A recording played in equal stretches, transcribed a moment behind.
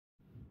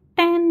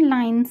10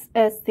 lines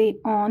essay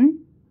on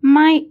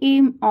my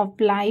aim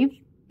of life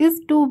is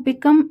to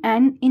become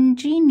an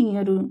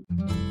engineer.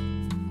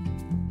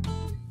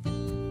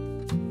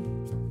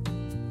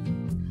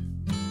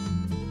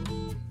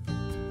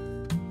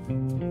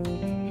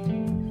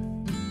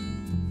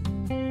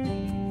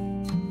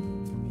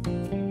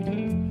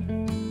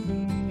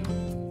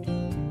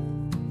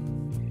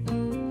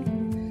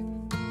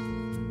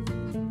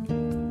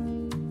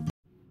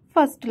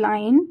 First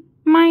line,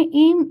 my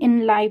aim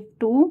in life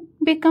to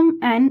become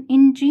an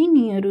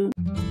engineer.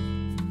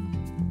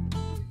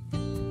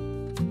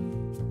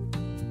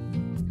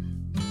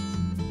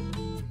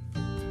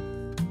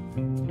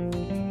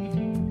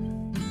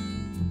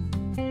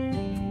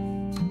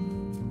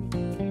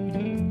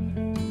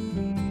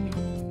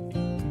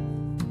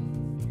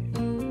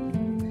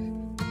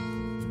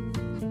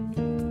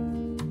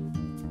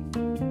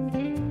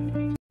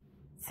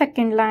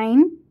 Second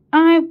line,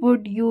 I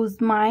would use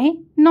my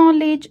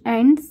knowledge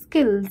and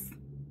skills.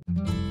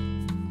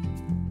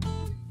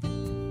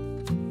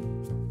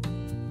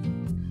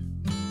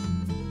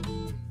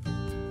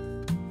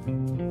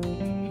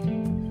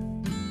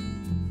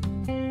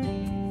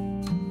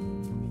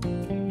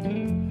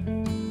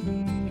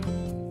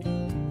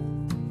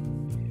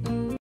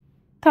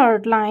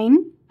 Third line,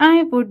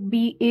 I would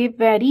be a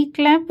very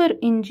clever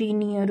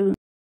engineer.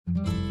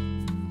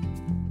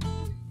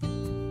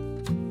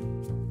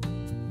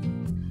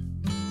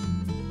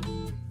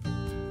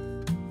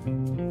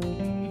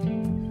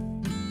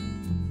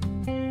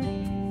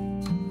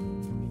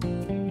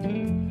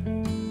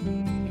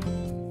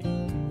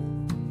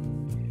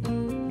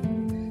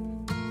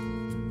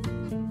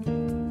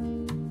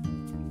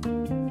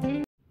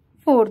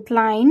 Fourth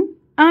line,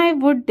 I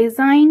would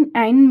design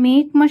and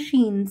make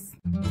machines.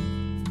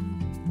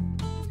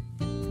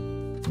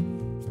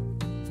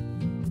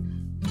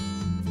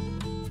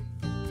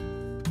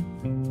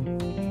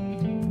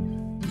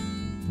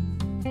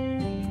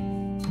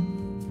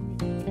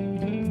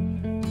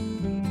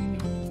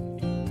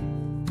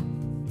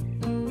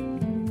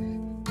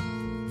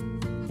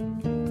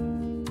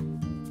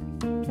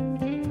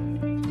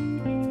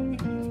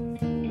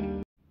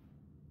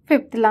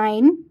 Fifth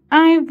line,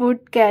 I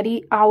would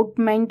carry out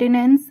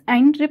maintenance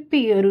and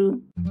repair.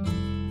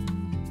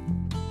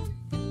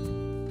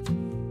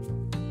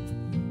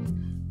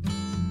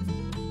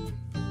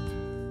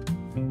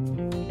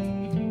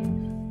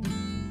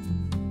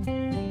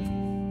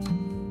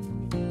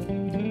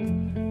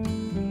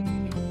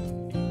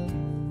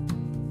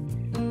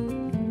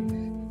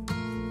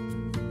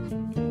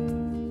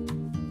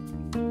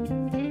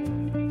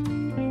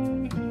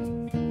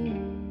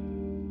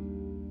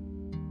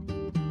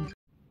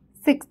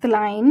 Sixth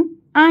line,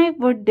 I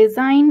would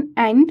design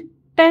and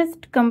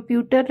test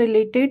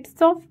computer-related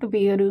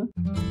software.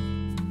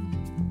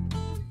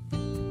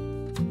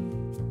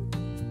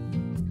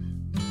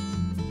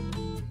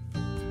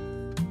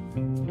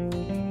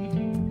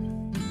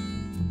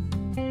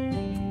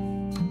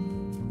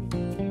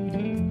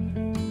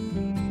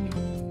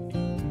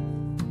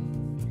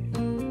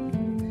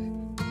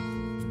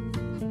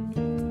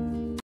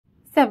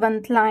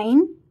 Seventh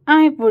line,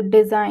 I would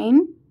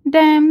design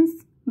dams,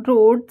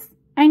 roads,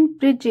 and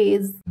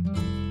bridges.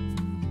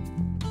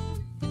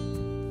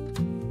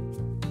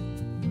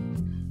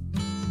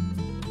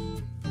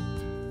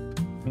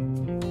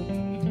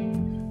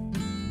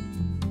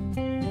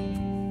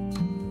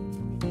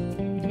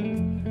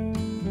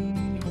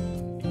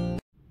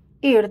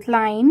 Eighth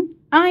line,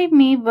 I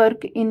may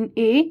work in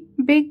a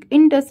big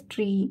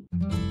industry.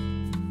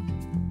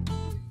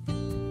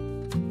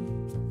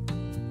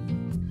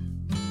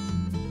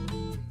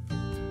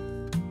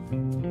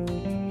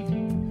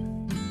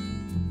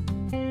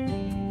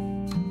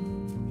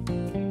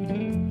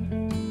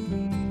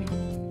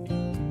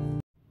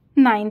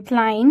 Ninth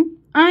line,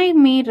 I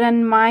may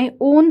run my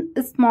own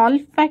small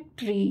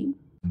factory.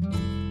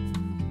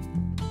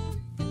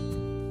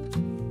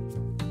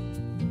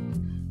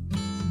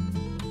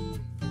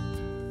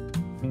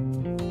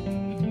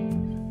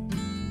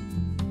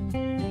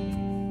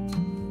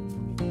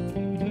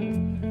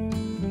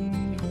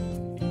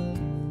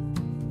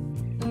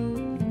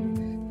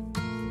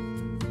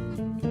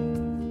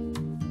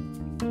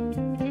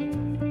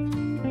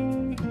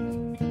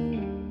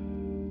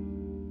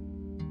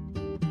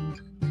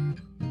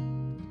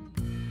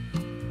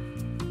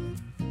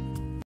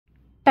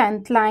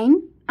 Tenth line,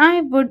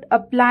 I would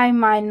apply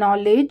my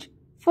knowledge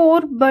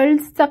for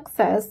build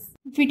success.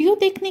 Video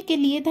देखने के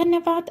लिए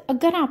धन्यवाद।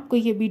 अगर आपको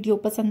ये video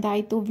पसंद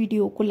आए तो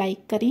वीडियो को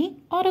लाइक करें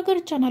और अगर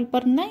चैनल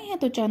पर नए हैं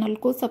तो चैनल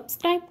को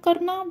सब्सक्राइब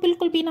करना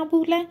बिल्कुल भी ना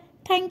भूलें।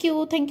 Thank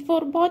you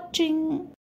for watching.